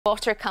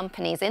Water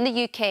companies in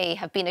the UK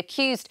have been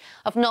accused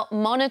of not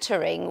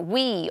monitoring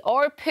wee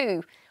or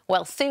poo,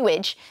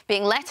 sewage,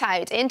 being let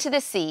out into the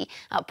sea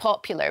at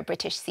popular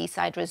British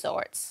seaside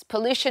resorts.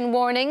 Pollution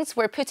warnings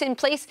were put in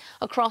place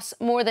across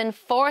more than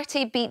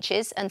 40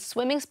 beaches and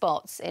swimming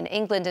spots in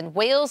England and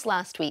Wales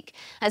last week,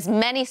 as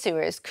many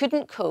sewers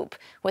couldn't cope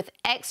with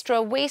extra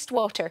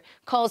wastewater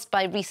caused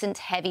by recent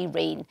heavy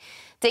rain.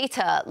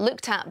 Data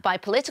looked at by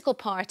political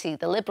party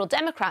the Liberal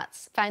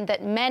Democrats found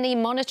that many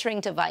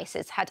monitoring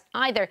devices had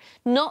either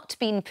not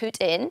been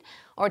put in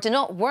or do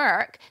not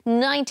work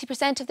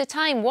 90% of the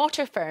time.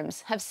 Water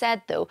firms have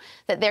said, though,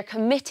 that they're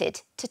committed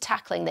to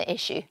tackling the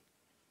issue.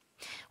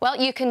 Well,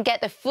 you can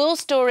get the full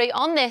story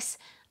on this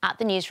at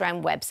the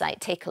Newsround website.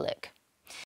 Take a look.